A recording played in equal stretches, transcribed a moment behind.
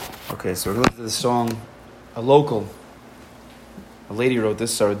Okay, so we're going to listen to the song, a local. A lady wrote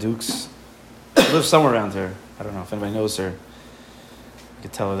this, Sara Dukes. She lives somewhere around here. I don't know if anybody knows her. You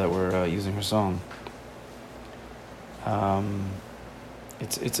could tell her that we're using her song.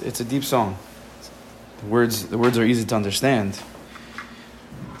 It's a deep song. The words are easy to understand.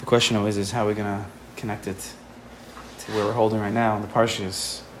 The question always is how we're gonna connect it to where we're holding right now in the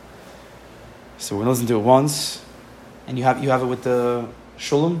Parshas. So we're gonna listen to it once, and you have it with the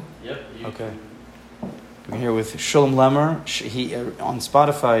Shulem. Yep. Okay. We can hear it with Shulem Lemmer. He on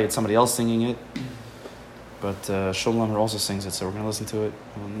Spotify, it's somebody else singing it, but Shulem Lemmer also sings it. So we're gonna listen to it.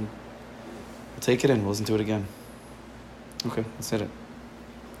 We'll take it in. We'll listen to it again. Okay, let's hit it.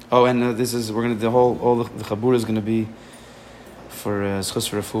 Oh, and all the chabura is gonna be for schus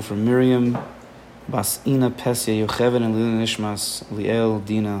for a fool for Miriam, Bas Ina Pesya Yocheven and Lila Nishmas Liel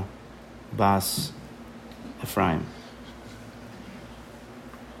Dina Bas Ephraim.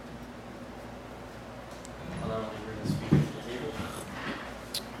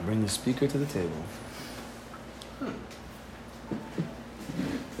 Bring the speaker to the table.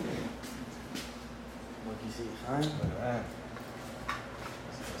 What do you see? Fine. Look at that.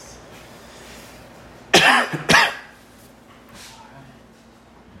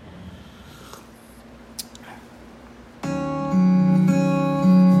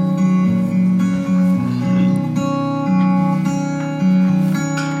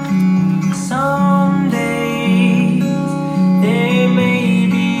 Someday there may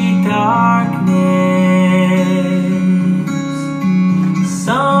be darkness.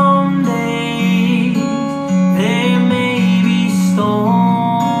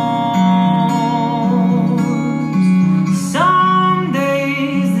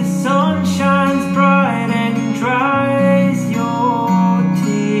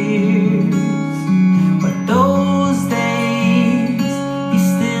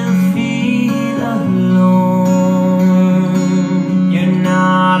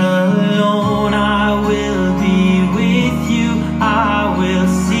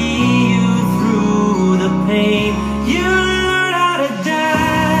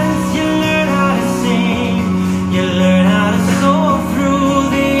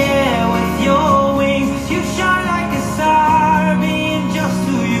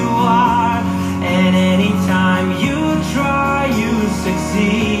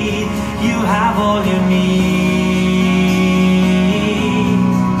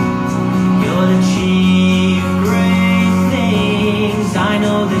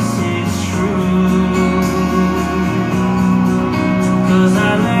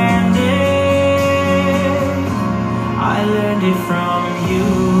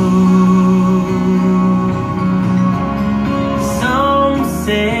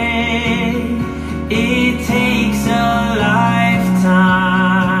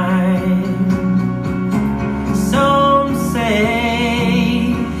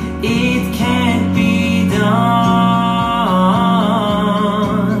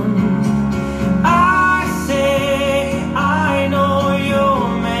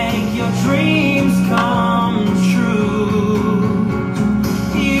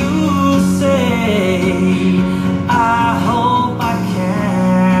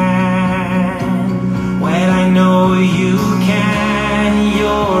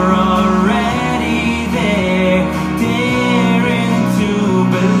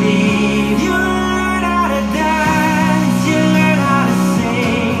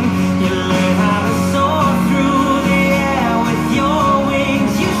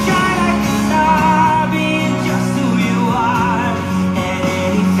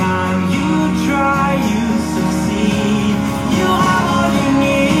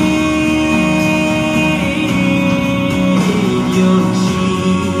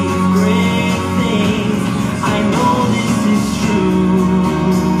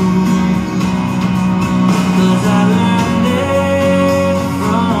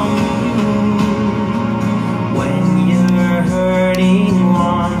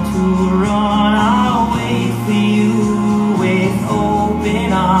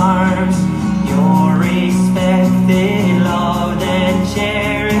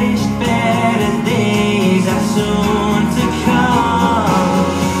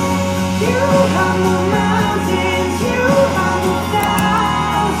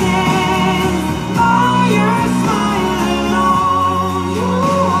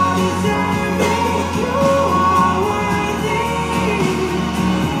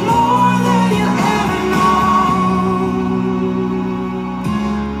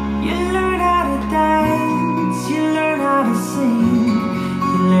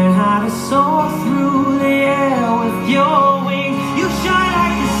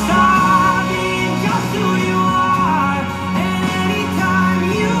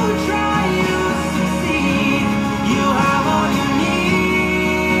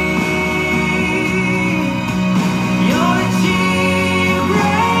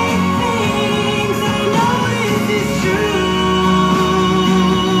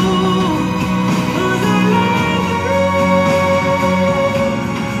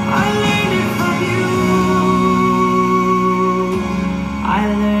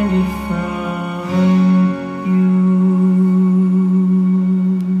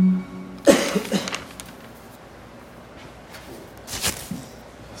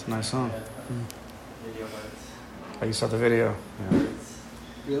 you saw the video. Yeah.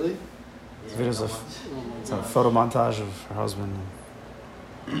 Really? This video's it's a photo montage of her husband.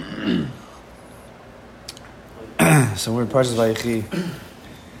 So we're in Parshas Vayechi,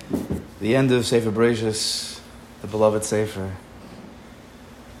 the end of Sefer Bereshis, the beloved Sefer.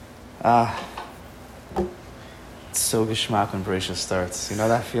 It's so geschmack when Bereshis starts. You know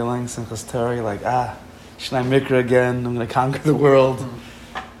that feeling, Simchas Torah? You're like, Shnai Mikra again, I'm going to conquer the world.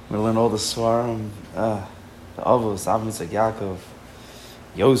 I'm going to learn all the Svarim. The Avos, Avinu, like Yaakov,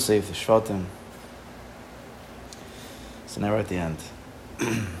 Yosef, the Shvatim. So now we're at the end.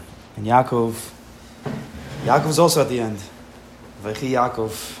 And Yaakov's also at the end. Vayechi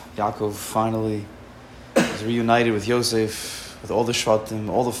Yaakov finally is reunited with Yosef, with all the Shvatim,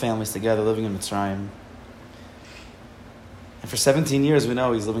 all the families together living in Mitzrayim. And for 17 years, we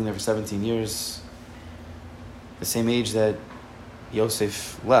know he's living there for 17 years. The same age that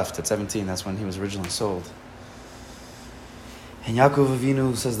Yosef left at 17. That's when he was originally sold. And Yaakov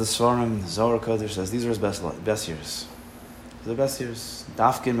Avinu says the Svarim, the Zohar Kodesh says these are his best years. The best years.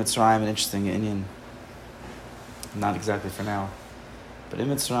 Dafka in Mitzrayim, an interesting Indian. Not exactly for now. But in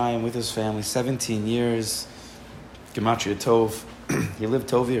Mitzrayim with his family, 17 years. Gematria Tov. He lived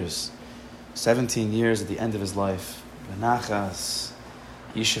Tov years. 17 years at the end of his life. Benachas,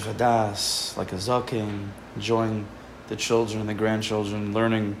 Yishuv Hadas, like a Zaken, enjoying the children and the grandchildren,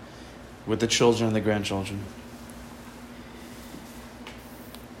 learning with the children and the grandchildren.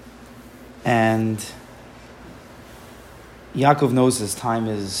 And Yaakov knows his time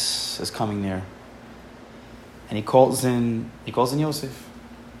is coming near. And he calls in Yosef.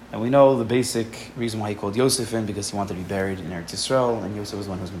 And we know the basic reason why he called Yosef in, because he wanted to be buried in Eretz Yisrael, and Yosef was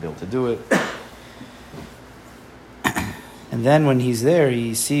the one who was going to be able to do it. And then when he's there,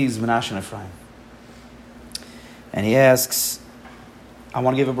 he sees Menashe and Ephraim. And he asks, I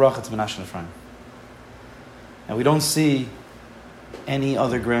want to give a bracha to Menashe and Ephraim. And we don't see any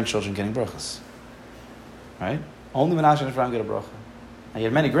other grandchildren getting brachas. Right? Only Menashe and Ephraim get a bracha. And he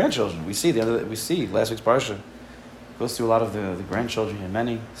had many grandchildren. We see last week's parsha goes through a lot of the grandchildren. He had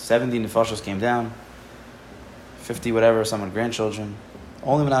many. 70 nefashos came down. 50 whatever, some had grandchildren.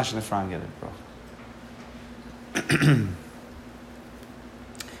 Only Menashe and Ephraim get a bracha.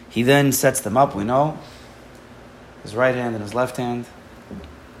 He then sets them up, we know, his right hand and his left hand.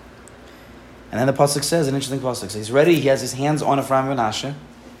 And then the pasuk says, an interesting pasuk. So he's ready, he has his hands on Ephraim and Menashe,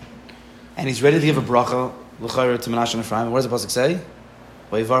 and he's ready to give a bracha l'chayr to Menashe and Ephraim. And what does the pasuk say?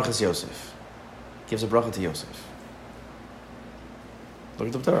 Vayevarches Yosef. Gives a bracha to Yosef.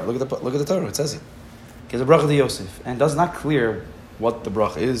 Look at the Torah. Look at the Torah. It says it. Gives a bracha to Yosef, and does not clear what the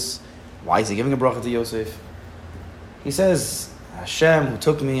bracha is. Why is he giving a bracha to Yosef? He says, Hashem, who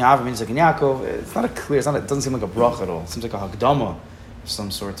took me, Avinu, Yitzchak, and Yaakov. It doesn't seem like a bracha at all. It seems like a hagdama of some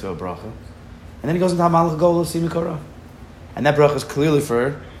sort to a bracha. And then he goes into Hamalach Golo Simikara. And that bracha is clearly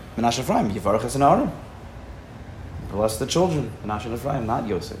for Menashe and Ephraim. Yivarches and Aaron. Bless the children, Menashe and Ephraim, not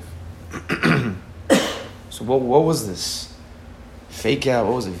Yosef. So what was this? Fake out,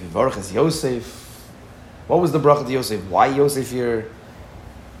 what was it? Yivarches Yosef. What was the bracha to Yosef? Why Yosef here?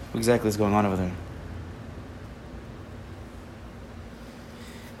 What exactly is going on over there?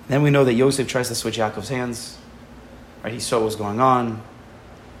 Then we know that Yosef tries to switch Yaakov's hands. Right? He saw what was going on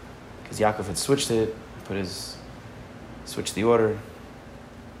because Yaakov had switched it, switched the order.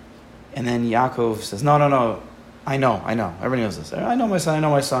 And then Yaakov says, No, I know. Everybody knows this. I know my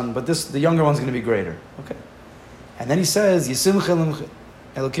son, but the younger one's going to be greater. Okay. And then he says, Yisimcha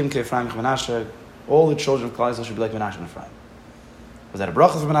Elokim ke'Ephraim Menashe. All the children of Klal Yisrael should be like Menashe and Ephraim. Was that a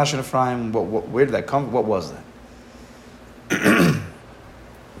bracha for Menashe and Ephraim? Where did that come? What was that?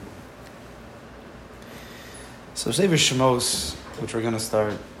 So Sefer Shemos, which we're going to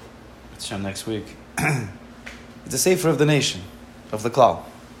start with Shem next week, it's a sefer of the nation, of the Klal.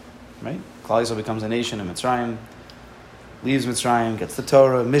 Right? Klal Yisrael becomes a nation in Mitzrayim, leaves Mitzrayim, gets the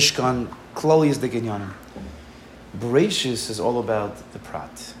Torah, Mishkan, Klali is the Ginyanim. Bereshis is all about the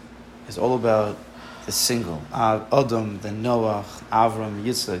Prat. It's all about the single. Adam, the Noach, Avram,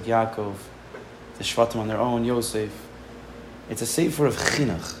 Yitzchak, Yaakov, the Shvatim on their own, Yosef. It's a sefer of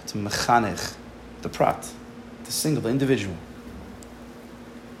Chinuch, to Mechanech, the Prat. The single, the individual.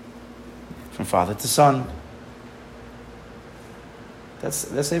 From father to son. That's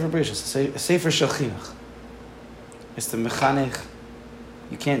Sefer Bereshis. A Sefer Shel Chinuch. It's the Mechanech.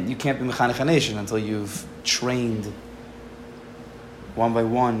 You can't be Mechanech a nation until you've trained one by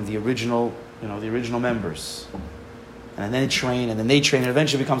one the original members. And then they train, and it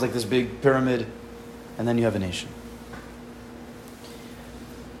eventually becomes like this big pyramid, and then you have a nation.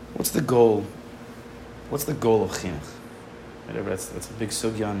 What's the goal? What's the goal of chinuch? That's a big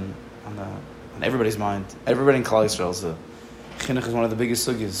sugya on in everybody's mind. Everybody in Klal Yisrael is chinuch is one of the biggest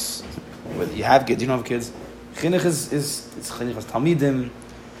sugyas. Whether you have kids, you don't have kids. Chinuch is chinuch as talmidim,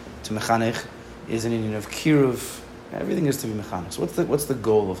 to mechanech, is an union of kiruv. Everything is to be mechanech. So what's the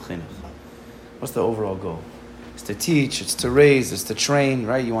goal of chinuch? What's the overall goal? It's to teach, it's to raise, it's to train,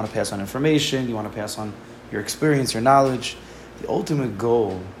 right? You want to pass on information, you want to pass on your experience, your knowledge. The ultimate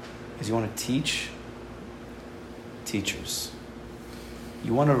goal is you want to teach teachers.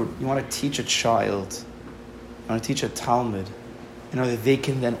 You want to teach a child, you want to teach a Talmud in order that they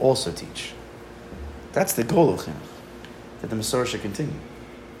can then also teach. That's the goal of chinuch, that the Masorah should continue,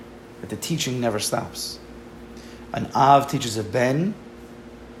 that the teaching never stops. An Av teaches a Ben,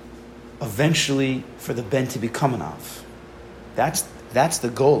 eventually for the Ben to become an Av. That's the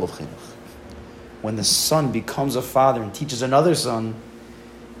goal of chinuch. When the son becomes a father and teaches another son,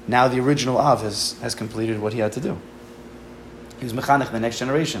 now the original Av has completed what he had to do. He was mechanech the next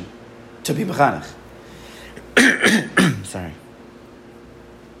generation to be mechanech. Sorry.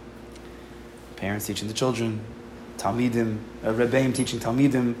 Parents teaching the children, talmidim, rebbeim teaching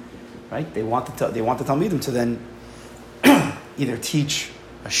talmidim, right? They want the talmidim to then either teach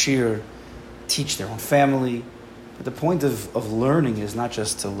a shir, teach their own family. But the point of learning is not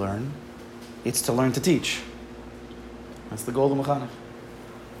just to learn, it's to learn to teach. That's the goal of mechanech.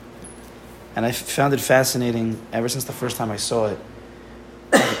 And I found it fascinating ever since the first time I saw it.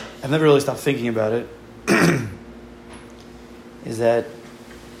 I've never really stopped thinking about it. Is that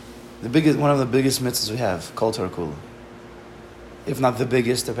one of the biggest mitzvahs we have, Kol Torah Kula, if not the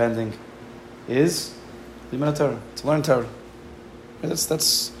biggest, depending, is Limud Torah, to learn Torah.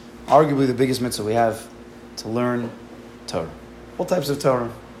 That's arguably the biggest mitzvah we have, to learn Torah. All types of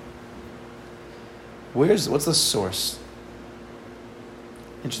Torah. What's the source?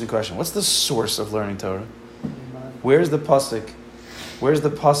 Interesting question. What's the source of learning Torah? Where's the pasuk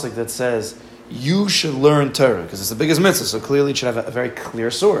that says you should learn Torah? Because it's the biggest mitzvah, so clearly it should have a very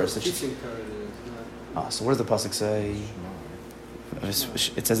clear source. So what does the pasuk say?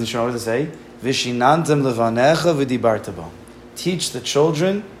 It says in Shema, what does it say? Vishinantam levanecha v'dibarta bam. Teach the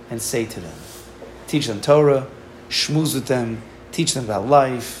children and say to them. Teach them Torah, shmuz with them, teach them about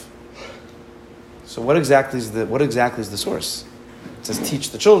life. So what exactly is the source? It says teach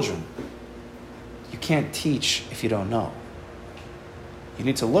the children. You can't teach if you don't know. You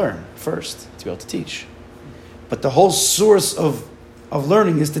need to learn first to be able to teach. But the whole source of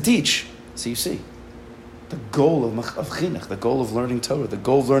learning is to teach. So you see, the goal of chinuch, the goal of learning Torah, the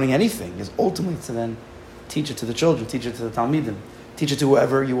goal of learning anything is ultimately to then teach it to the children, teach it to the talmidim, teach it to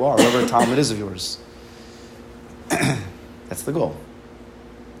whoever you are, whoever a talmid is of yours. That's the goal.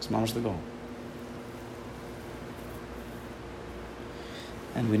 That's mamash the goal.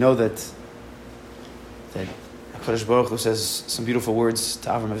 And we know that HaKadosh Baruch Hu says some beautiful words to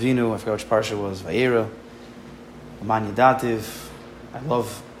Avram Avinu. I forgot which parsha was. Vayera, Aman Yadativ. I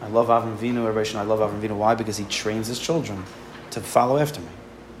love Avram Avinu. Everybody should know I love Avram Avinu. Why? Because he trains his children to follow after me.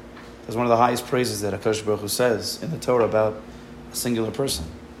 That's one of the highest praises that HaKadosh Baruch Hu says in the Torah about a singular person.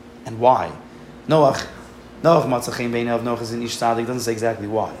 And why? Noach Matzachim Beinav, Noach is an Ish HaTzaddik. Doesn't say exactly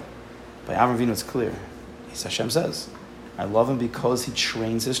why. By Avram Avinu it's clear. Hashem says, I love him because he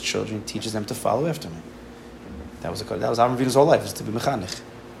trains his children, he teaches them to follow after me. That was Avram Avinu's whole life, is to be mechanech.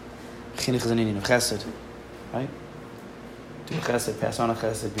 Chinuch is an union of chesed, right? Do chesed, pass on a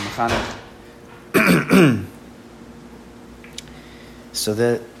chesed, be mechanech. So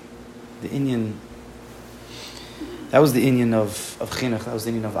that the Inyan, that was the Inyan of chinuch, that was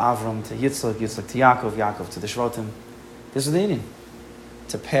the Inyan of Avram to Yitzchak, Yitzchak to Yaakov, Yaakov to the Shvatim. This is the Inyan.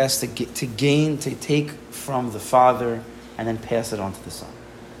 To pass, to gain, to take from the father and then pass it on to the son.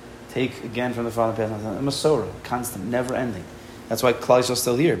 Take again from the father, pass it on to the son. A Masorah, constant, never ending. That's why Klal Yisrael is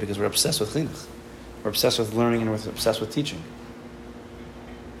still here, because we're obsessed with chinuch. We're obsessed with learning and we're obsessed with teaching.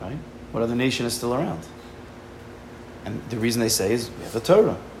 Right? What other nation is still around? And the reason they say is we have the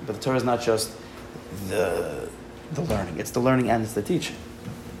Torah. But the Torah is not just the learning. It's the learning and it's the teaching.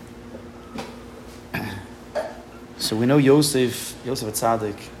 So we know Yosef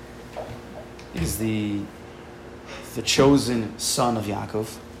HaTzaddik is the chosen son of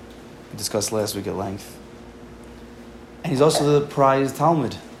Yaakov. We discussed last week at length. And he's also the prized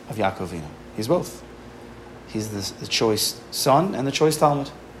Talmud of Yaakov Avinu. He's both. He's the choice son and the choice Talmud.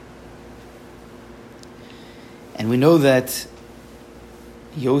 And we know that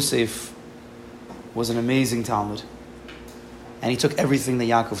Yosef was an amazing Talmud. And he took everything that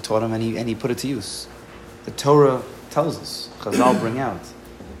Yaakov taught him and he put it to use. The Torah tells us, Chazal bring out,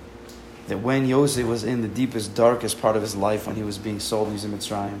 that when Yosef was in the deepest, darkest part of his life, when he was being sold and he was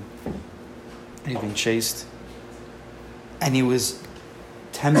in Mitzrayim, and he was being chased, and he was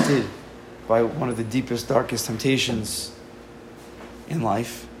tempted by one of the deepest, darkest temptations in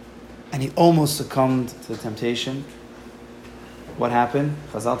life, and he almost succumbed to the temptation. What happened?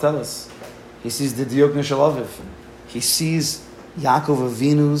 Chazal tell us. He sees the Diok Neshalaviv. He sees Yaakov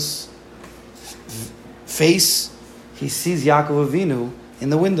Avinu's face. He sees Yaakov Avinu in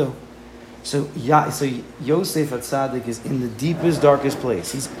the window. So Yosef HaTzaddik is in the deepest, darkest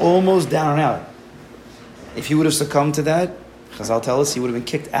place. He's almost down and out. If he would have succumbed to that, Chazal tell us, he would have been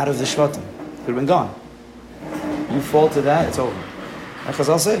kicked out of the Shvatim. He would have been gone. You fall to that, it's over. Like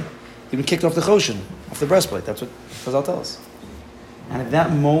Chazal say, he'd been kicked off the Choshen, off the breastplate. That's what Chazal tell us. And at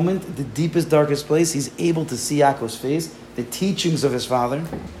that moment, the deepest, darkest place, he's able to see Yaakov's face, the teachings of his father,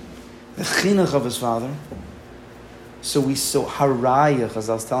 the chinuch of his father. So Haraya,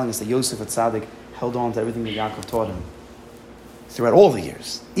 Chazal's telling us that Yosef HaTzaddik held on to everything that Yaakov taught him throughout all the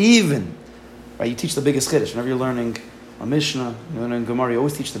years. Even, right, you teach the biggest chiddush. Whenever you're learning a Mishnah, you're learning Gemara, you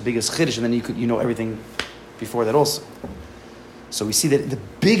always teach the biggest chiddush, and then you know everything before that also. So we see that the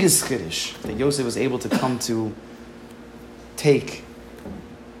biggest chiddush that Yosef was able to come to take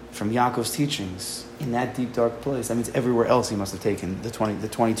from Yaakov's teachings in that deep, dark place, that means everywhere else he must have taken the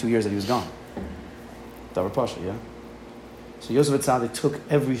 22 years that he was gone. Davar Pasha, yeah? So Yosef HaTzaddik took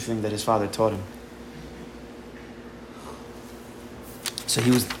everything that his father taught him. So he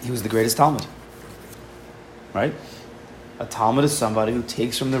was the greatest Talmud. Right? A Talmud is somebody who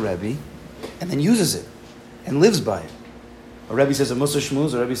takes from the Rebbe and then uses it and lives by it. A Rebbe says a Musa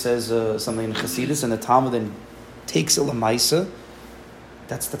Shmuz, a Rebbe says something in Chassidus, and the Talmud then takes it Lamaisa.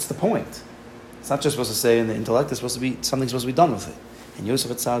 That's the point. It's not just supposed to say in the intellect, it's supposed to be something's supposed to be done with it. And Yosef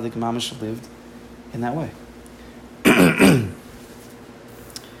HaTzaddik Mamash lived in that way.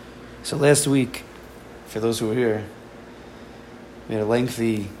 So last week, for those who were here, we had a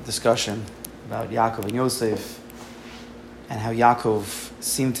lengthy discussion about Yaakov and Yosef, and how Yaakov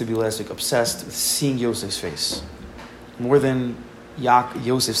seemed to be last week obsessed with seeing Yosef's face more than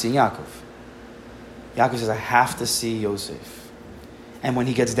Yosef seeing Yaakov. Yaakov says, I have to see Yosef. And when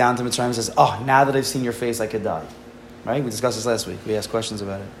he gets down to Mitzrayim, he says, oh, now that I've seen your face, I could die. Right? We discussed this last week. We asked questions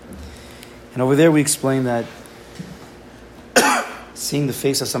about it. And over there we explained that seeing the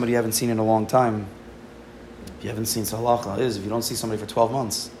face of somebody you haven't seen in a long time, if you haven't seen halacha, is if you don't see somebody for 12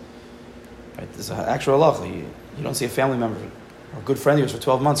 months. Right? There's an actual halacha. You don't see a family member or a good friend of yours for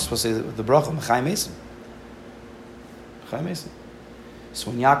 12 months, you're supposed to say the bracha, Mechai Mesim. Mechai Mesim.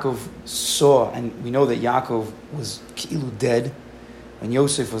 So when Yaakov saw, and we know that Yaakov was ki'ilu dead, when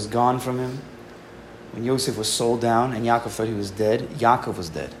Yosef was gone from him, when Yosef was sold down and Yaakov thought he was dead, Yaakov was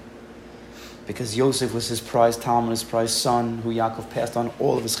dead. Because Yosef was his prized Talmud, his prized son, who Yaakov passed on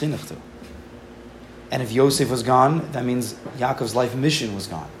all of his chinuch to. And if Yosef was gone, that means Yaakov's life mission was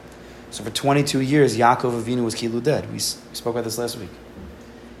gone. So for 22 years, Yaakov Avinu was ki'ilu dead. We spoke about this last week.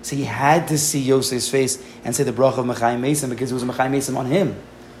 So he had to see Yosef's face and say the bracha of Mechai Mesim because it was Mechai Mesim on him.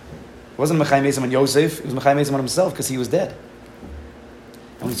 It wasn't Mechai Mesim on Yosef, it was Mechai Mesim on himself because he was dead.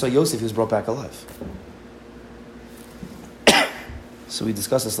 And when he saw Yosef, he was brought back alive. So we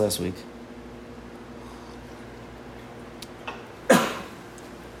discussed this last week.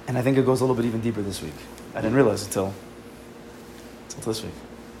 And I think it goes a little bit even deeper this week. I didn't realize it until this week.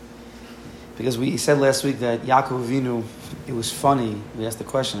 Because we said last week that Yaakov Avinu, it was funny, we asked the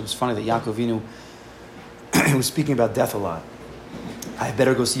question, it was funny that Yaakov Avinu was speaking about death a lot. I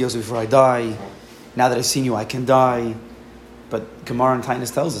better go see Yosef before I die. Now that I've seen you, I can die. But Gemara and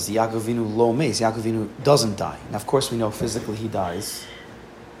Tainus tells us Yaakov Avinu lo meis. Yaakov Avinu doesn't die. Now, of course, we know physically he dies.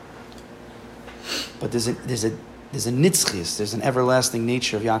 But there's a nitzchis, there's an everlasting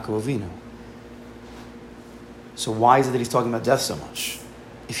nature of Yaakov Avinu. So why is it that he's talking about death so much?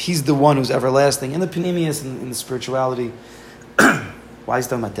 If he's the one who's everlasting, in the Panemius and in the spirituality, why is he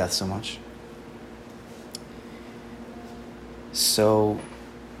talking about death so much? So,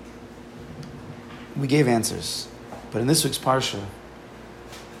 we gave answers. But in this week's Parsha,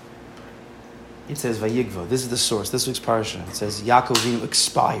 it says Vayigva. This is the source. This week's Parsha. It says Yaakov Avinu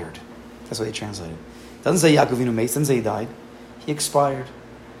expired. That's what they translate it. It doesn't say Yaakov Avinu Meis. It doesn't say he died. He expired.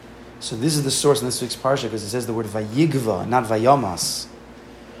 So this is the source in this week's Parsha because it says the word Vayigva, not Vayamas.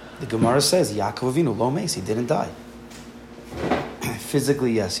 The Gemara says Yaakov Avinu lo meis. He didn't die.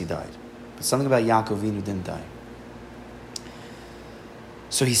 Physically, yes, he died. But something about Yaakov Avinu didn't die.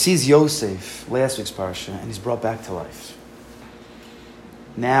 So he sees Yosef, last week's Parsha, and he's brought back to life.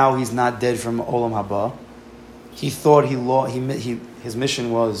 Now he's not dead from Olam Haba. He thought his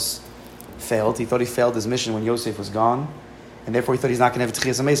mission was failed. He thought he failed his mission when Yosef was gone, and therefore he thought he's not going to have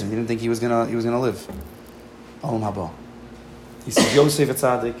Tchias HaMesim. He didn't think he was going to live. Olam Haba. He said, Yosef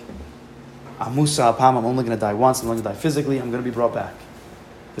HaTzaddik, Amusa Apam, I'm only going to die once. I'm only going to die physically. I'm going to be brought back.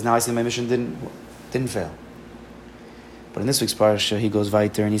 Because now I see my mission didn't fail. But in this week's parsha, he goes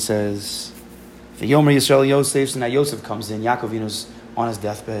weiter and he says, "V'yomer Yisrael Yosef." So now Yosef comes in. Yaakov Avinu's on his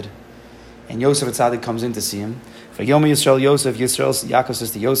deathbed, and Yosef HaTzaddik comes in to see him. V'yomer Yisrael Yosef. Yaakov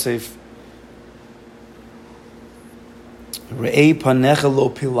says to Yosef, "Re'ei panecha lo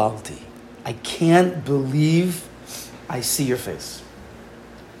pilalti." I can't believe I see your face.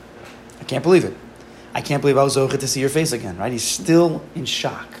 I can't believe it. I can't believe I was zocheh to see your face again, right? He's still in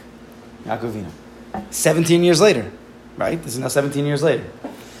shock. Yaakov Avinu. 17 years later, right? This is now 17 years later.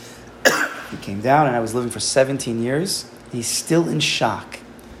 He came down and I was living for 17 years. He's still in shock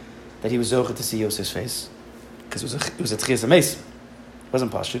that he was zocheh to see Yosef's face. Because it was a tchias ames. It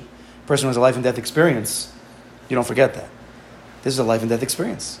wasn't pashut. A person who has a life and death experience, you don't forget that. This is a life and death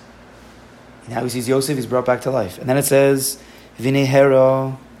experience. And now he sees Yosef, he's brought back to life. And then it says, V'nei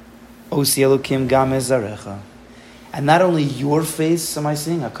hera osi elokim gam ezarecha. And not only your face am I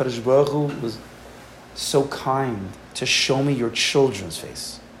seeing, HaKadosh Baruch Hu was so kind to show me your children's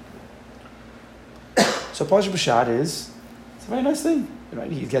face. So Parsha B'Shad it's a very nice thing.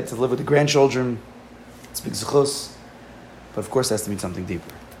 Right? You get to live with the grandchildren. It's big zechus. But of course it has to mean something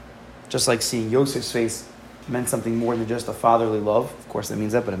deeper. Just like seeing Yosef's face meant something more than just a fatherly love. Of course that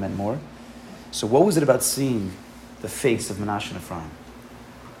means that, but it meant more. So what was it about seeing the face of Menashe and Ephraim?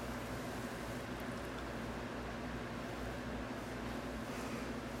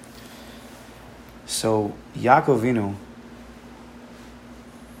 So Yaakov Avinu,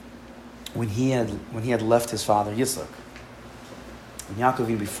 when he had left his father Yitzchak, and Yaakov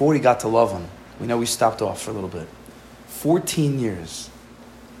Avinu, before he got to Lavan, we know we stopped off for a little bit. 14 years.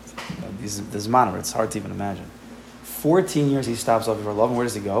 This manner, it's hard to even imagine. 14 years he stops off before Lavan. Where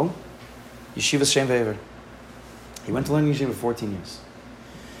does he go? Yeshiva Shem Ve'ever. He went to learn Yeshiva 14 years.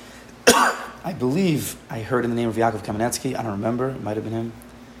 I believe I heard in the name of Yaakov Kamenetsky, I don't remember, it might have been him,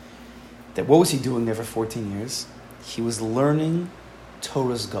 that what was he doing there for 14 years? He was learning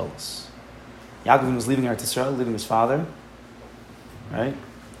Torah's Galus. Yaakov was leaving Eretz Yisrael, leaving his father, right?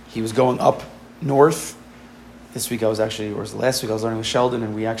 He was going up north. Last week I was learning with Sheldon,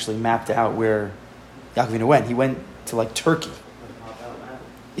 and we actually mapped out where Yaakov went. He went to like Turkey.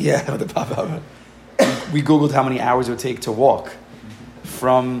 Yeah, with the pop-out. We Googled how many hours it would take to walk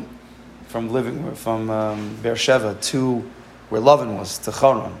from Beersheba to where Lavan was, to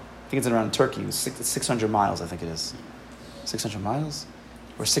Charan. I think it's around Turkey. It was 600 miles, I think it is. 600 miles?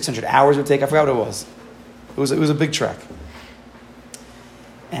 Or 600 hours it would take. I forgot what it was. It was a big trek.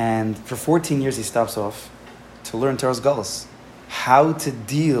 And for 14 years he stops off to learn Torah's Galus. How to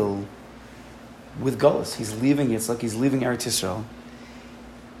deal with Galus. He's leaving leaving Eretz Yisrael.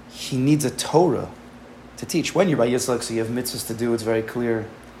 He needs a Torah to teach. When you're by Yitzchak, so you have mitzvahs to do, it's very clear.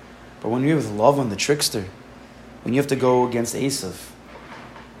 But when you're with Lavan, the trickster, when you have to go against Esav,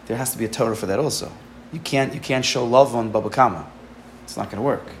 there has to be a Torah for that also. You can't show Lavan Baba Kama. It's not going to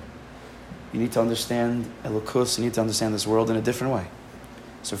work. You need to understand Elokus, you need to understand this world in a different way.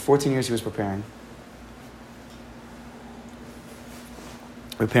 So 14 years he was preparing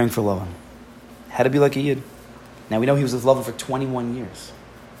for Lavan. Had to be like a Yid. Now we know he was with Lavan for 21 years.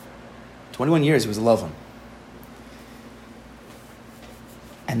 21 years he was with Lavan.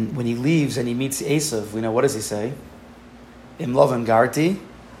 And when he leaves and he meets Esav, we know, what does he say? Im Lavan Garti,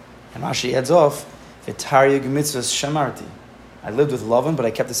 and Rashi adds off, V'taryag mitzvahs shamarti. I lived with Lavan, but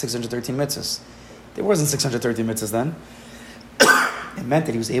I kept the 613 mitzvahs. There wasn't 613 mitzvahs then. It meant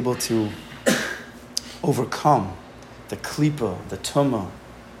that he was able to overcome the klipa, the tumah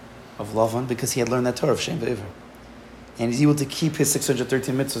of Lavan, because he had learned that Torah of Shem Ve'ever. And he's able to keep his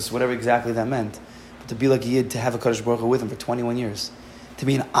 613 mitzvahs, whatever exactly that meant. But to be like Yid, to have a Kadosh Baruch Hu with him for 21 years. To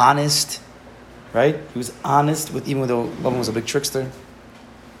be an honest, right? He was honest, even though Lavan was a big trickster.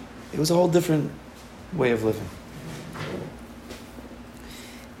 It was a whole different way of living.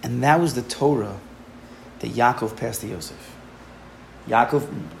 And that was the Torah that Yaakov passed to Yosef.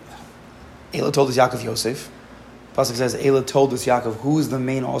 Elah told us Yaakov Yosef. Pasuk says, Elah told us Yaakov. Who is the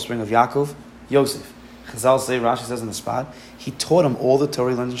main offspring of Yaakov? Yosef. Chazal say, Rashi says on the spot, he taught him all the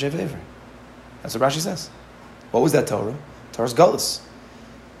Torah he learned in Shem Ve'ever. That's what Rashi says. What was that Torah? Torah's Galus.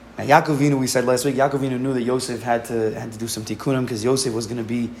 Now Yaakov Avinu, we said last week, Yaakov Avinu knew that Yosef had to do some tikkunim, because Yosef was going to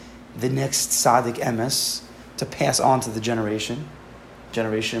be the next tzaddik emes to pass on to the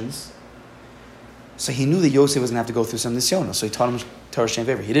generations. So he knew that Yosef was going to have to go through some nisyonos. So he taught him Torah Shem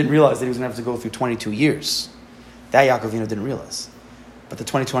Ve'ever. He didn't realize that he was going to have to go through 22 years. That Yaakov Avinu didn't realize. But the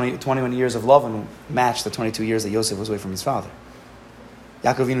 21 years of Lavan matched the 22 years that Yosef was away from his father.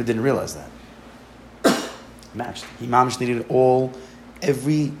 Yaakov Avinu didn't realize that. Matched. He mamish needed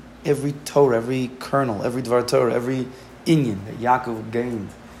every Torah, every kernel, every Dvar Torah, every inyan that Yaakov gained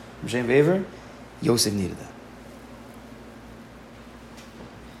from Shem Ve'ever, Yosef needed that.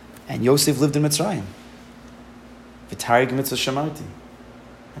 And Yosef lived in Mitzrayim. V'tarig mitzvah shamarti.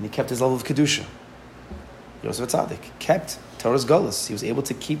 And he kept his level of Kedusha. Yosef HaTzaddik kept Torah's Golus. He was able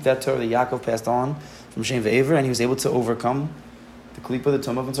to keep that Torah that Yaakov passed on from Shem Ve'ever, and he was able to overcome the Klipa, the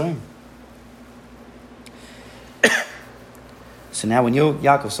Tumah of Mitzrayim. So now when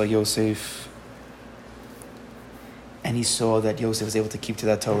Yaakov saw Yosef, and he saw that Yosef was able to keep to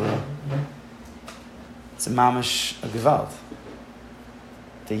that Torah, it's a mamash, a gewalt.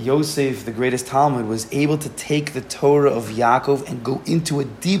 That Yosef, the greatest Talmud, was able to take the Torah of Yaakov and go into a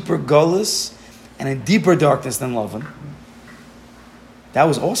deeper gullus and a deeper darkness than Lavan. That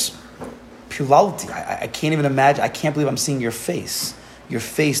was awesome. Pulalti. I can't even imagine. I can't believe I'm seeing your face. Your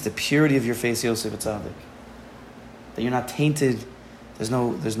face, the purity of your face, Yosef HaTzaddik. That you're not tainted. There's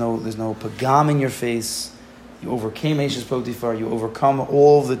no pagam in your face. You overcame Eshes Potiphar. You overcome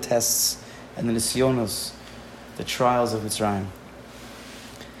all the tests and the nisyonos, the trials of Mitzrayim.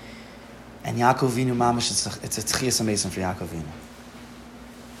 And Yaakov Avinu mamash, it's a tchias amazing for Yaakov Avinu.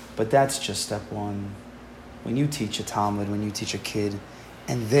 But that's just step one. When you teach a Talmud, when you teach a kid,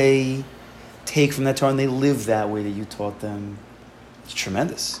 and they take from that Torah and they live that way that you taught them, it's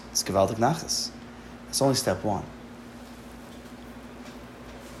tremendous. It's gewaltig nachas. It's only step one.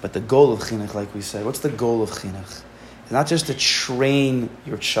 But the goal of chinuch, like we said, what's the goal of chinuch? It's not just to train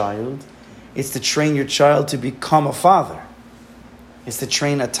your child, it's to train your child to become a father. It's to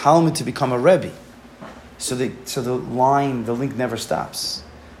train a Talmud to become a Rebbe. So the link never stops.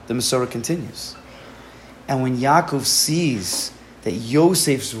 The Masorah continues. And when Yaakov sees that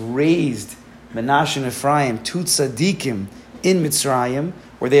Yosef's raised Menashe and Ephraim, two tzaddikim in Mitzrayim,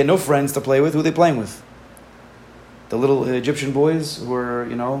 where they had no friends to play with, who are they playing with? The little Egyptian boys who were,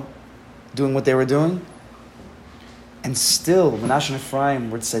 doing what they were doing. And still, Menashe and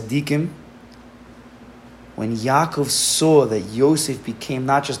Ephraim were tzaddikim. When Yaakov saw that Yosef became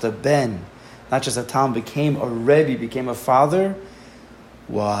not just a ben, not just a Talmud, became a Rebbe, became a father,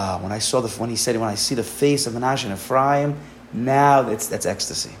 wow! When I see the face of Menashe and Ephraim, now that's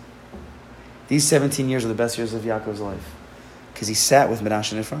ecstasy. These 17 years are the best years of Yaakov's life, because he sat with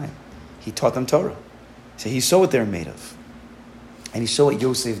Menashe and Ephraim. He taught them Torah, so he saw what they were made of, and he saw what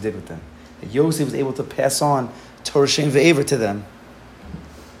Yosef did with them. That Yosef was able to pass on Torah Shem Ve'ever to them,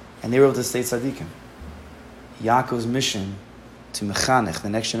 and they were able to stay tzaddikim. Yaakov's mission to mechanech, the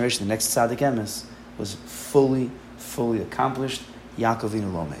next generation, the next tzaddik emes, was fully accomplished. Yaakov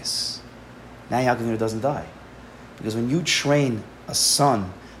Avinu lomes. Now Yaakov Avinu doesn't die. Because when you train a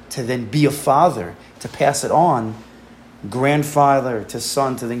son to then be a father, to pass it on, grandfather to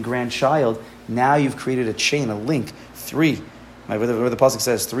son to then grandchild, now you've created a chain, a link. Where the pasuk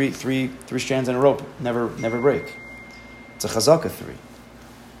says, three strands in a rope never break. It's a chazaka 3.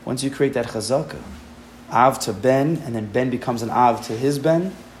 Once you create that chazaka, Av to Ben, and then Ben becomes an Av to his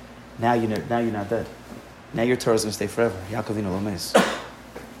Ben, now you're not dead. Now your Torah is going to stay forever. Yaakov Avinu lomes.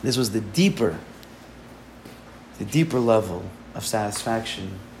 This was the deeper level of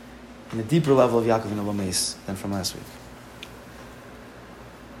satisfaction, and the deeper level of Yaakov Avinu lomes than from last week.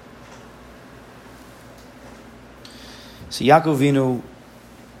 So Yaakov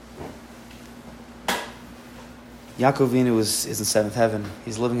Avinu is in seventh heaven.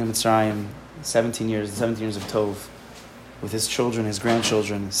 He's living in Mitzrayim. 17 years of Tov, with his children, his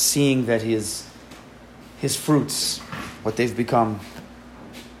grandchildren, seeing that his fruits, what they've become,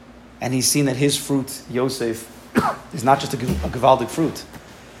 and he's seen that his fruit, Yosef, is not just a gewaldic fruit,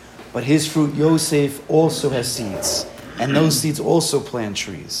 but his fruit, Yosef, also has seeds, and those seeds also plant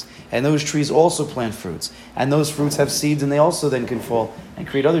trees, and those trees also plant fruits, and those fruits have seeds, and they also then can fall and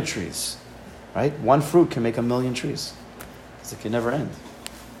create other trees, right? One fruit can make 1,000,000 trees, because it can never end.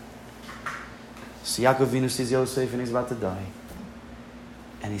 So Yaakov Avinu sees Yosef and he's about to die.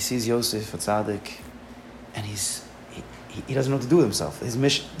 And he sees Yosef HaTzaddik, and he doesn't know what to do with himself. His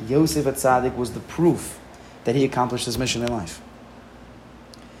mission, Yosef HaTzaddik, was the proof that he accomplished his mission in life.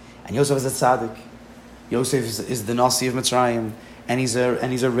 And Yosef is a tzaddik. Yosef is the Nasi of Mitzrayim, and he's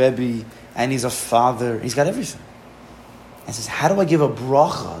a Rebbe, and he's a father. He's got everything. And says, how do I give a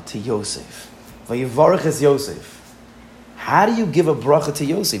bracha to Yosef? Vayevarech es Yosef. How do you give a bracha to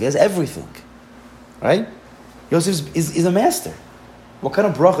Yosef? He has everything. Right? Yosef is a master. What kind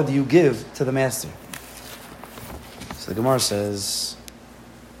of bracha do you give to the master? So the Gemara says,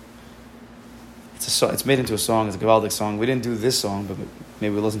 it's made into a song, it's a gewaldic song. We didn't do this song, but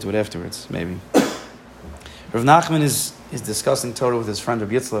maybe we'll listen to it afterwards, maybe. Rav Nachman is discussing Torah with his friend Rav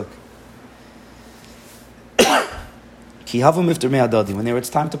Yitzchak. Ki havu mifter me'adadi. When it's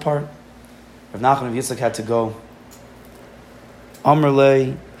time to part, Rav Nachman and Rav Yitzchak had to go.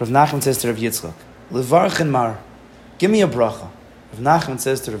 Amrlei, Rav Nachman says to Rav Yitzchak, Levarchen mar, give me a bracha. Rav Nachman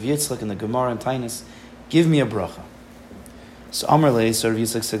says to Rav Yitzchak in the Gemara and Tainus, give me a bracha. So Amrlei, so Rav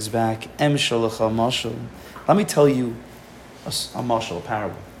Yitzchak says back, Em shalacha mashal. Let me tell you a mashal, a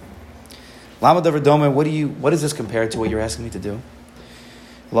parable. Lama davar domer, what is this compared to what you're asking me to do?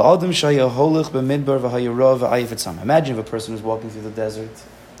 Imagine if a person is walking through the desert,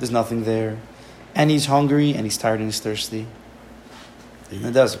 there's nothing there, and he's hungry, and he's tired, and he's thirsty. In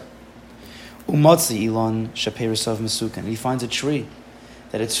the desert. Umatzi ilan shaperasav mesukan. And he finds a tree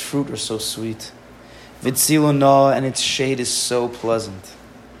that its fruit are so sweet. Vitzilo na, and its shade is so pleasant.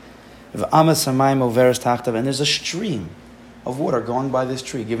 V'amas hamayim overes tachtav, and there's a stream of water going by this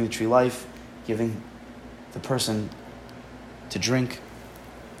tree, giving the tree life, giving the person to drink.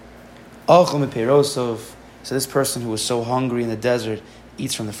 So this person who was so hungry in the desert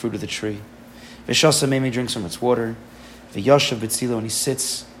eats from the fruit of the tree. V'shasa maybe drinks from its water. V'yashav b'tzilo, and he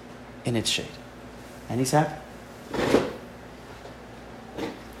sits in its shade. And he's happy.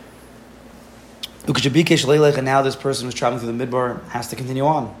 And now this person who's traveling through the midbar has to continue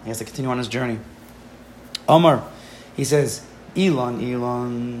on. He has to continue on his journey. Omar, he says,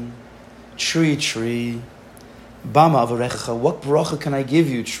 Elon, tree, Bama avarechacha, what bracha can I give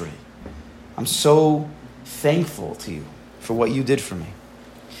you, tree? I'm so thankful to you for what you did for me.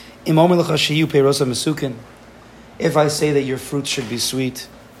 If I say that your fruits should be sweet,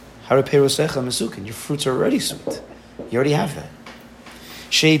 your fruits are already sweet. You already have that.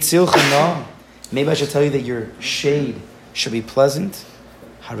 Maybe I should tell you that your shade should be pleasant.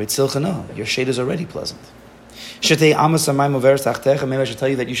 Your shade is already pleasant. Maybe I should tell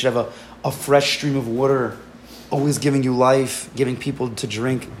you that you should have a fresh stream of water always giving you life, giving people to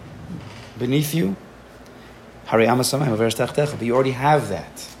drink beneath you. But you already have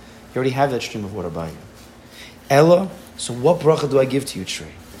that. You already have that stream of water by you. Ella, so what bracha do I give to you,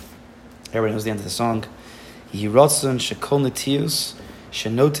 tree? Everybody knows the end of the song.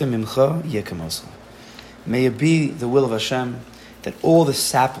 May it be the will of Hashem that all the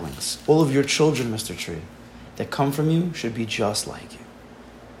saplings, all of your children, Mr. Tree, that come from you should be just like you.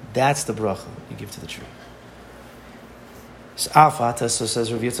 That's the bracha you give to the tree. So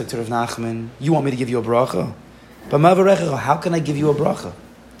says Rav Yitzchak to Rav Nachman, you want me to give you a bracha? But how can I give you a bracha?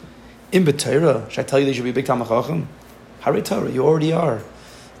 In Torah, should I tell you that you should be a big Talmid Chacham? Hare Torah, you already are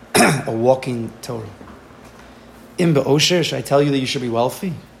a walking Torah. In Osher, should I tell you that you should be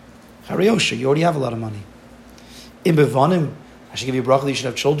wealthy? Hare Osher, you already have a lot of money. In Vanim, I should give you a bracha that you should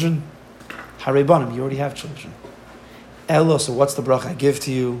have children? Hare Banim, you already have children. Elo, so what's the bracha I give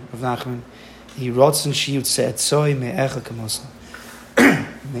to you, Rav Nachman?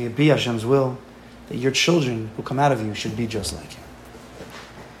 May it be Hashem's will that your children who come out of you should be just like you.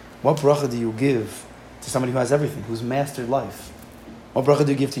 What bracha do you give to somebody who has everything, who's mastered life? What bracha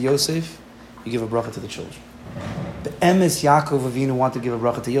do you give to Yosef? You give a bracha to the children. The emes Yaakov Avinu wanted to give a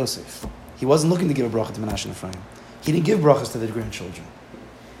bracha to Yosef. He wasn't looking to give a bracha to Menashe and Ephraim. He didn't give brachas to the grandchildren.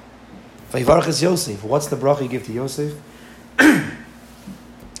 Vayivarach Yosef. What's the bracha you give to Yosef?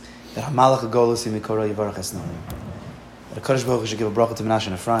 That Hamalach Agolos Yimikora Yivarach Esnaim. That HaKadosh Baruch Hu should give a bracha to Menashe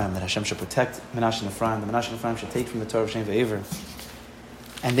and Ephraim. That Hashem should protect Menashe and Ephraim. The Menashe and Ephraim should take from the Torah of Shem Ve'ever.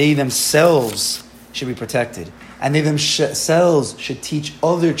 And they themselves should be protected. And they themselves should teach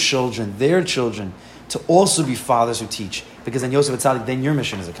other children, their children, to also be fathers who teach. Because then Yosef HaTzaddik, then your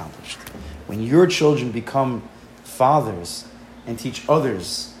mission is accomplished. When your children become fathers and teach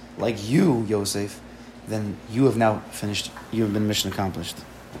others like you, Yosef, then you have now finished, you have been mission accomplished.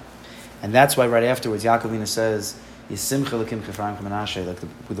 And that's why right afterwards, Yaakov Avinu says, Yisimcha L'kim Chefraim Menashe, like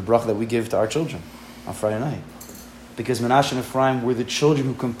with the bracha that we give to our children on Friday night. Because Menashe and Ephraim were the children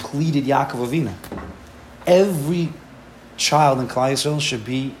who completed Yaakov Avinu. Every child in Klal Yisrael should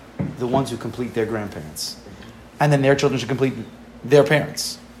be the ones who complete their grandparents. And then their children should complete their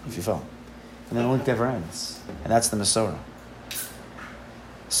parents, if you follow. And then the link never ends. And that's the Masorah.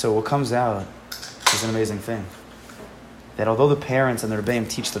 So what comes out is an amazing thing. That although the parents and the Rebbeim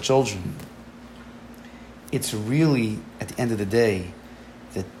teach the children, it's really, at the end of the day,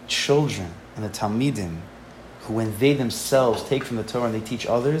 the children and the Talmidim, who when they themselves take from the Torah and they teach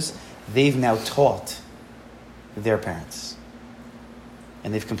others, they've now taught their parents.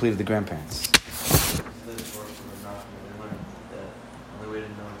 And they've completed the grandparents.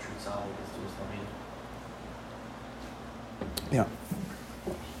 Yeah.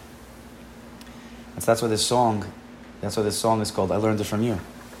 That's why this song is called I Learned It From You.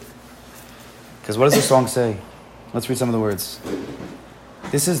 Because what does the song say? Let's read some of the words.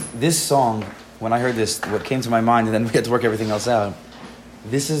 This song, when I heard this, what came to my mind, and then we had to work everything else out,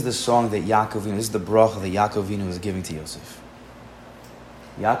 this is the song that Yaakov Avinu, this is the bracha that Yaakov Avinu is giving to Yosef.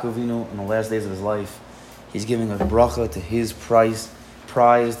 Yaakov Avinu, in the last days of his life, he's giving a bracha to his prized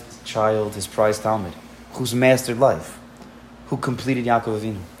child, his prized Talmud, who's mastered life, who completed Yaakov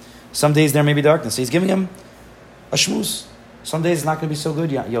Avinu. Some days there may be darkness. So he's giving him a shmuz. Some days it's not going to be so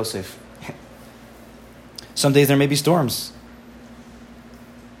good, Yosef. Some days there may be storms.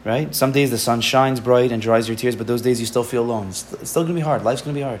 Right? Some days the sun shines bright and dries your tears, but those days you still feel alone. It's still going to be hard. Life's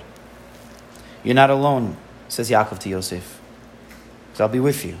going to be hard. You're not alone, says Yaakov to Yosef. So I'll be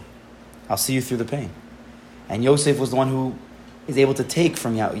with you. I'll see you through the pain. And Yosef was the one who is able to take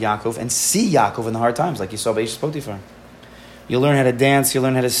from Yaakov and see Yaakov in the hard times, like you saw Vayechi Potiphar. You'll learn how to dance. You'll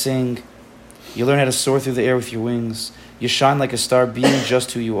learn how to sing. You'll learn how to soar through the air with your wings. You shine like a star, being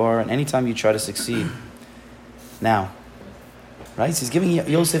just who you are, and anytime you try to succeed. Now, right? So he's giving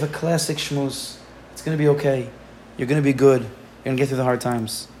Yosef a classic shmuz. It's going to be okay. You're going to be good. You're going to get through the hard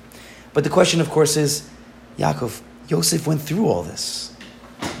times. But the question, of course, is, Yaakov, Yosef went through all this.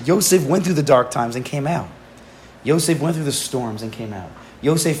 Yosef went through the dark times and came out. Yosef went through the storms and came out.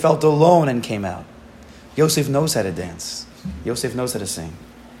 Yosef felt alone and came out. Yosef knows how to dance. Yosef knows how to sing.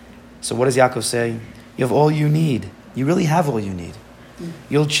 So what does Yaakov say? You have all you need. You really have all you need.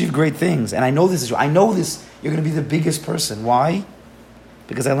 You'll achieve great things. And I know this is true. I know this. You're going to be the biggest person. Why?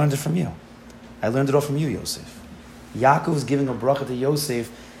 Because I learned it from you. I learned it all from you, Yosef. Yaakov is giving a bracha to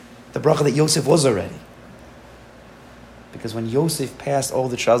Yosef, the bracha that Yosef was already. Because when Yosef passed all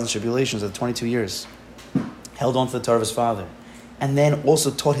the trials and tribulations of the 22 years, held on to the Torah of his father, and then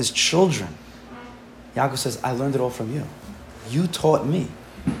also taught his children, Yaakov says, I learned it all from you. You taught me.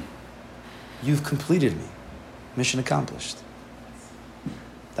 You've completed me. Mission accomplished.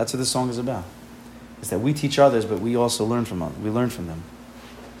 That's what this song is about. It's that we teach others, but we also learn from them. We learn from them.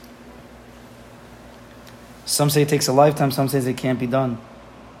 Some say it takes a lifetime, some say it can't be done.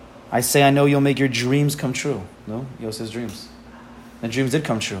 I say I know you'll make your dreams come true. No? Yosef's dreams. The dreams did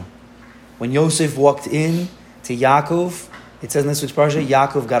come true. When Yosef walked in to Yaakov, it says in this week's parsha,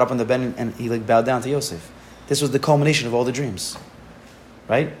 Yaakov got up on the bed and he bowed down to Yosef. This was the culmination of all the dreams.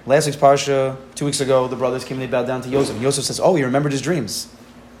 Right? Last week's parsha, 2 weeks ago, the brothers came and they bowed down to Yosef. And Yosef says, oh, he remembered his dreams.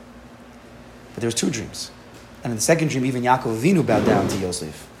 But there was 2 dreams. And in the second dream, even Yaakov Avinu bowed down to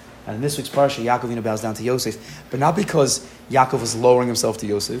Yosef. And in this week's parsha, Yaakov Avinu bows down to Yosef. But not because Yaakov was lowering himself to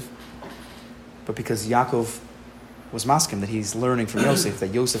Yosef, but because Yaakov was maskim, that he's learning from Yosef,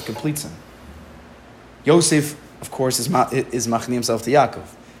 that Yosef completes him. Yosef, of course, is machni himself to Yaakov.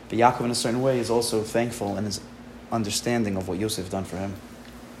 But Yaakov, in a certain way, is also thankful in his understanding of what Yosef done for him.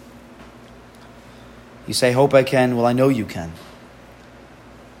 You say, hope I can. Well, I know you can.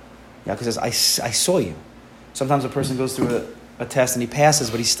 Yaakov says, I saw you. Sometimes a person goes through a test and he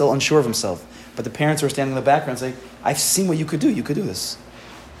passes, but he's still unsure of himself. But the parents who are standing in the background say, I've seen what you could do. You could do this.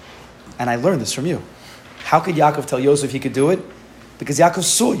 And I learned this from you. How could Yaakov tell Yosef he could do it? Because Yaakov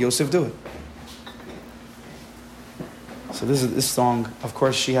saw Yosef do it. So this song, of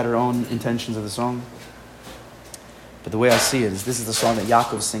course, she had her own intentions of the song. But the way I see it is this is the song that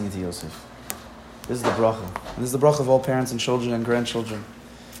Yaakov is singing to Yosef. This is the bracha. And this is the bracha of all parents and children and grandchildren.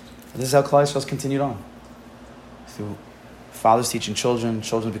 And this is how Klal Yisrael has continued on. Through fathers teaching children,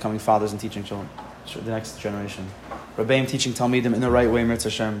 children becoming fathers and teaching children, the next generation. Rabbeim teaching Talmidim in the right way, Mirz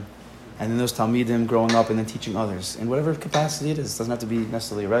Hashem. And then those Talmidim growing up and then teaching others. In whatever capacity it is. It doesn't have to be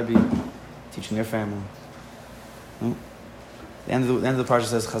necessarily a Rebbe, teaching their family. No? The end of the parsha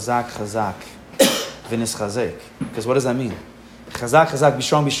says, Chazak, Chazak, V'nis Chazek. Because what does that mean? Chazak, Chazak, be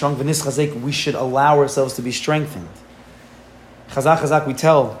strong, V'nis Chazek. We should allow ourselves to be strengthened. Chazak, Chazak, we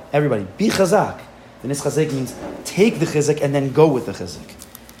tell everybody, be Chazak. V'nis Chazek means take the Chazak and then go with the Chazak.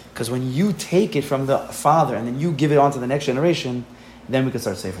 Because when you take it from the father and then you give it on to the next generation, then we can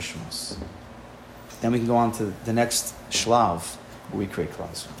start Sefer Shmos. Then we can go on to the next shlav where we create Klal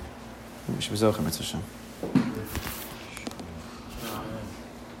Yisrael. We should be zocher, Mirz Hashem.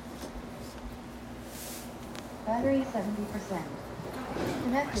 Battery 70%.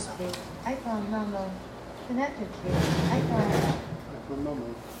 Connected to iPhone Momo. Connected to iPhone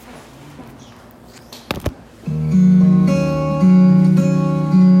Momo.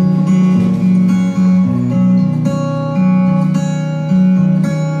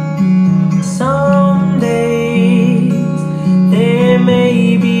 Some days there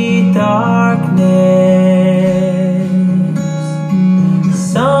may be darkness.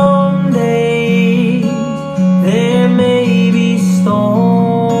 Some days there may be storms.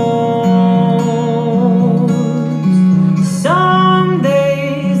 Some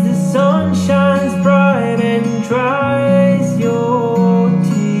days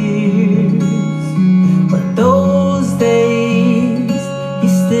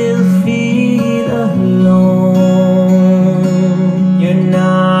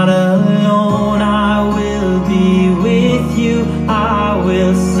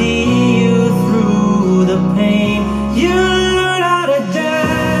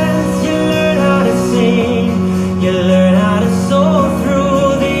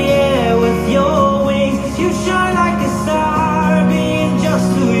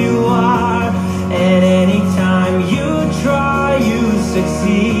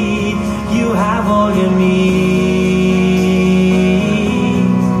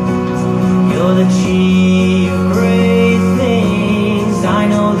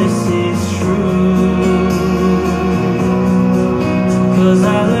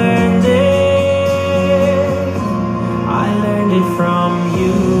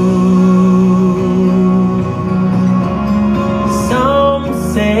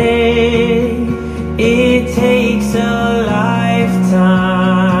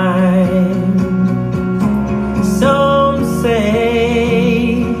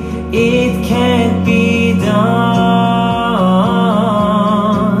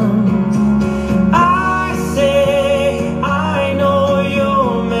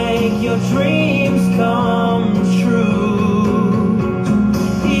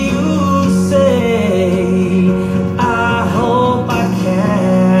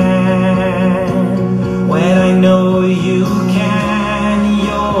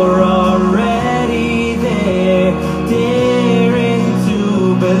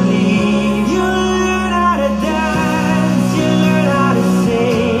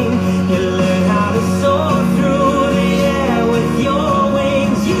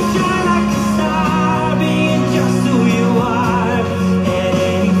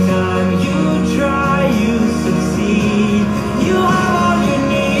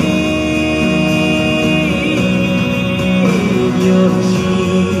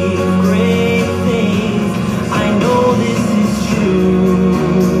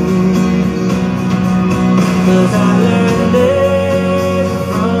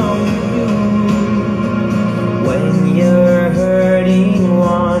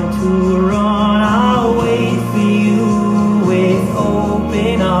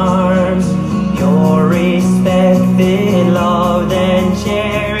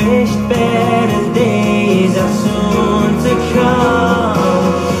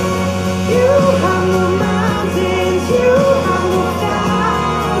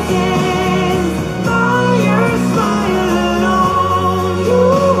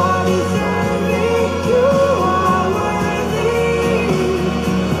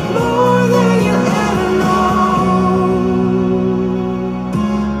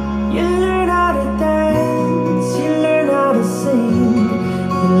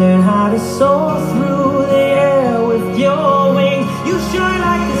and learn how to soar through